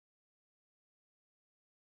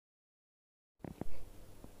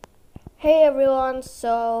Hey everyone,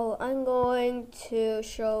 so I'm going to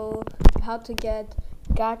show how to get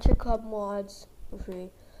gacha club mods for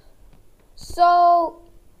free. So,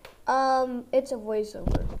 it's a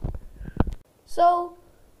voiceover. So,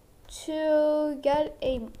 to get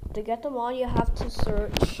the mod, you have to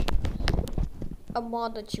search a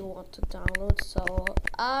mod that you want to download. So,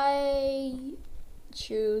 I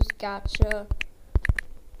choose gacha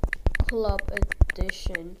club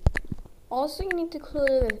edition. Also, you need to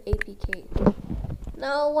include it with APK.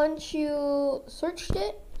 Now, once you searched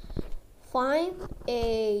it, find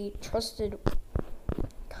a trusted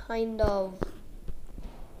kind of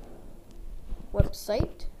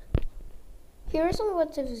website. Here are some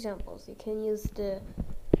website examples. You can use the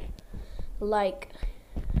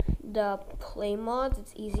play mods.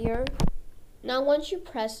 It's easier. Now, once you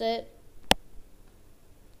press it,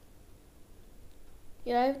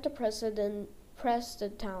 you have to press it, then press the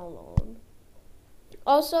download.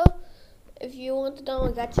 Also, if you want to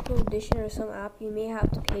download Capcut edition or some app, you may have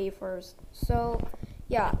to pay first. So,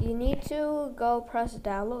 yeah, you need to go press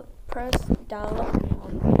download.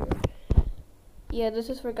 Yeah, this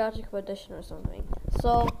is for Capcut edition or something.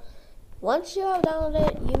 So, once you have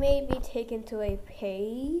downloaded it, you may be taken to a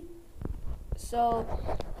pay. So,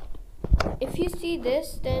 if you see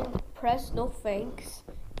this, then press no thanks.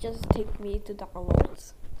 Just take me to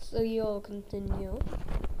downloads. So you'll continue.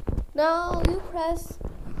 Now you press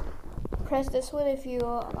this one if you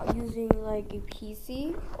are using like a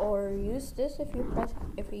PC, or use this if you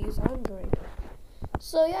use Android.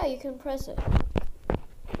 So yeah, you can press it.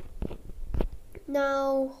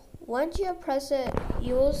 Now once you press it,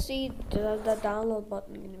 you will see the download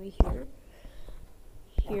button gonna be here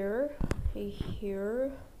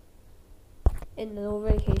in the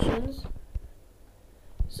notifications.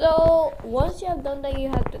 So once you have done that, you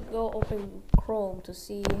have to go open Chrome to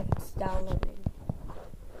see if it's downloading.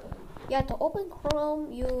 Yeah, to open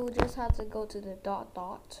Chrome, you just have to go to the dot,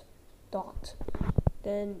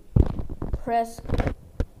 then press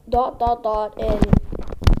dot in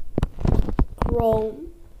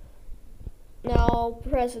Chrome. Now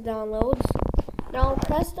press downloads. Now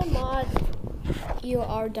press the mod you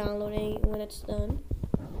are downloading when it's done,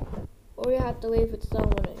 or you have to wait if it's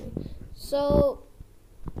downloading. So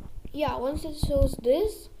yeah, once it shows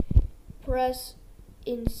this, press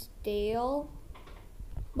install.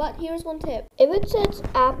 But here's one tip. If it says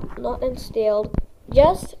app not installed,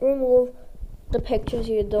 just remove the pictures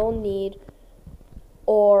you don't need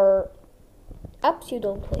or apps you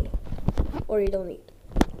don't play or you don't need.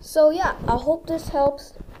 So yeah, I hope this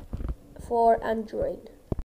helps for Android.